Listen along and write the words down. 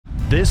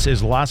This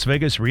is Las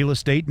Vegas Real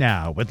Estate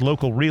Now with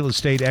local real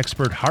estate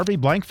expert Harvey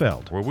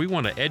Blankfeld. Where we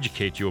want to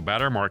educate you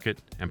about our market,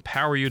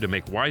 empower you to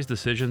make wise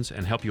decisions,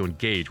 and help you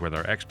engage with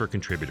our expert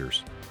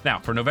contributors. Now,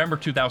 for November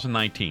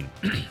 2019,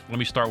 let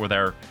me start with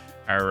our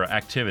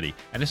activity.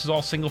 And this is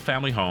all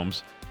single-family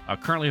homes.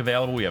 Currently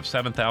available, we have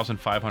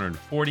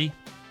 7,540.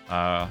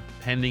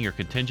 Pending or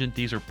contingent,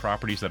 these are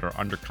properties that are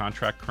under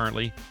contract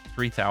currently,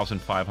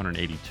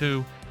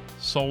 3,582.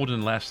 Sold in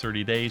the last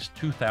 30 days,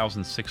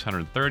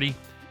 2,630.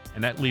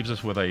 And that leaves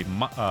us with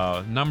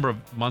a number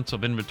of months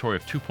of inventory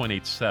of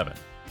 2.87.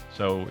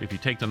 So if you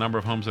take the number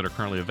of homes that are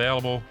currently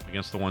available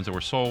against the ones that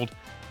were sold,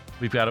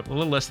 we've got a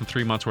little less than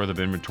 3 months worth of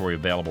inventory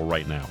available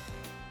right now.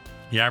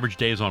 The average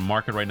days on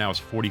market right now is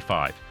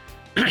 45.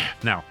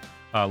 Now,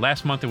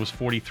 last month it was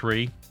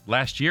 43.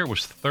 Last year it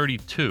was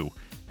 32.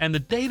 And the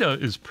data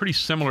is pretty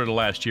similar to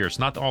last year. It's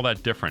not all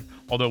that different.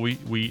 Although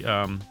we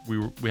had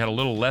a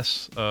little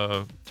less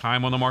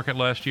time on the market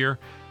last year,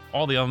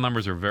 all the other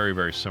numbers are very,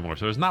 very similar.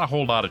 So there's not a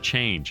whole lot of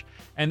change.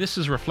 And this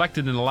is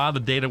reflected in a lot of the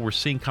data we're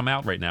seeing come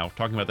out right now,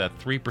 talking about that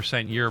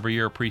 3%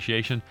 year-over-year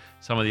appreciation,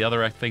 some of the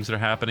other things that are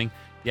happening.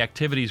 The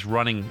activity is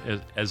running,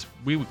 as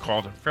we would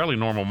call it, a fairly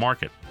normal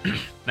market.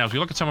 Now, as we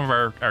look at some of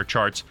our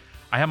charts,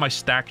 I have my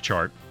stack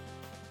chart,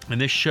 and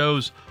this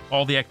shows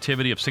all the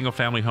activity of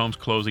single-family homes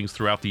closings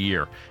throughout the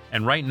year.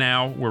 And right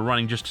now, we're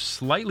running just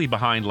slightly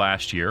behind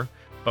last year,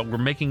 but we're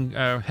making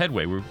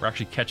headway. We're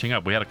actually catching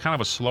up. We had a kind of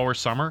a slower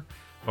summer,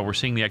 but we're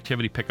seeing the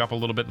activity pick up a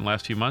little bit in the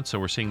last few months, so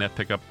we're seeing that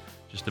pick up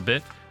just a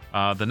bit.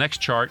 The next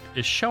chart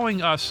is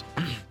showing us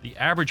the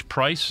average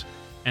price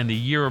and the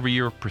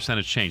year-over-year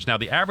percentage change. Now,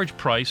 the average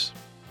price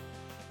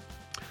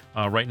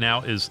right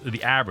now is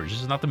the average.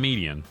 This is not the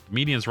median. The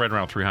median is right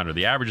around 300.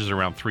 The average is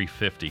around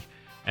 350.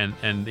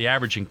 And the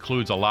average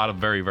includes a lot of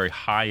very, very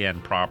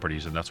high-end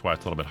properties, and that's why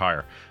it's a little bit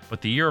higher.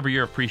 But the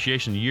year-over-year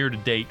appreciation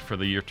year-to-date for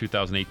the year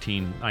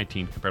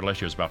 2018-19 compared to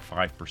last year is about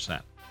 5%.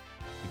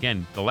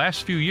 Again, the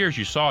last few years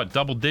you saw a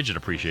double-digit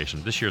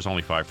appreciation. This year is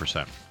only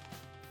 5%.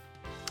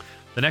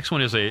 The next one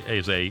is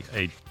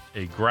a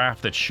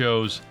graph that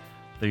shows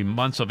the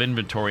months of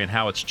inventory and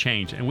how it's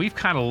changed. And we've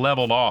kind of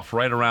leveled off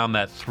right around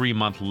that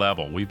 3-month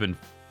level. We've been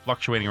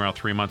fluctuating around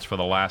 3 months for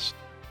the last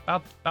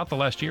about the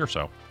last year or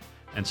so,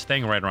 and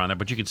staying right around there.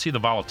 But you can see the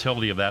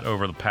volatility of that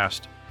over the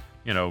past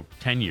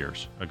 10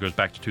 years. It goes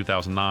back to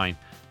 2009,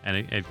 and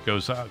it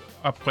goes up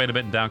quite a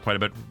bit and down quite a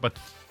bit. But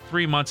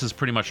 3 months is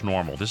pretty much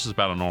normal. This is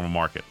about a normal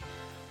market.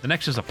 The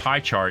next is a pie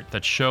chart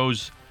that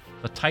shows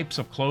the types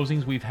of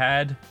closings we've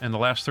had in the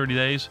last 30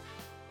 days.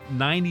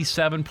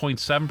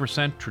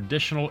 97.7%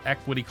 traditional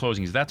equity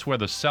closings. That's where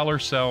the seller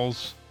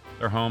sells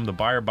their home, the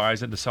buyer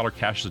buys it, the seller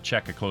cashes a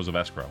check at close of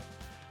escrow.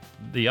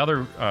 The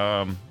other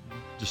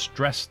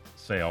distressed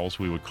sales,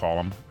 we would call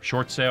them,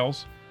 short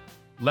sales,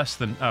 less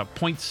than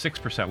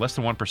 0.6%, less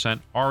than 1%.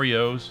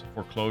 REOs,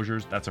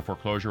 foreclosures, that's a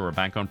foreclosure or a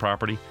bank-owned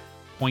property,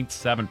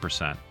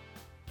 0.7%.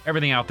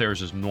 Everything out there is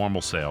just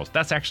normal sales.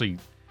 That's actually,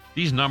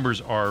 these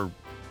numbers are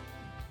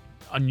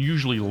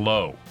unusually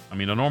low. I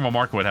mean, a normal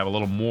market would have a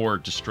little more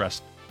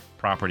distressed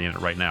property in it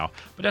right now,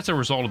 but that's a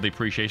result of the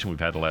appreciation we've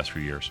had the last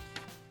few years.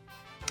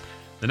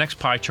 The next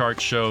pie chart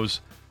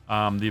shows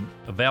the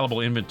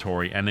available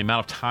inventory and the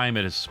amount of time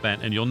it has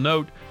spent, and you'll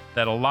note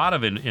that a lot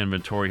of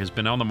inventory has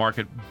been on the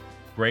market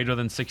greater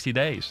than 60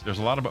 days. There's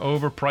a lot of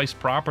overpriced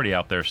property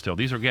out there still.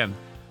 These are, again,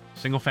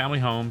 single-family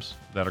homes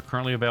that are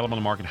currently available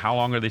in the market. How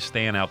long are they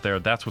staying out there?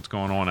 That's what's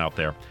going on out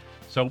there.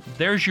 So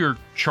there's your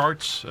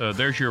charts.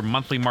 There's your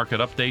monthly market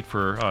update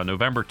for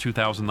November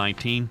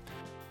 2019.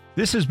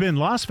 This has been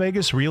Las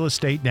Vegas Real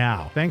Estate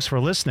Now. Thanks for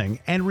listening.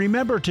 And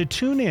remember to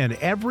tune in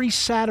every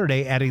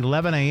Saturday at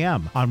 11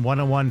 a.m. on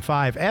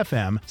 101.5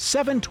 FM,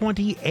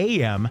 720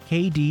 AM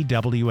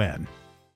KDWN.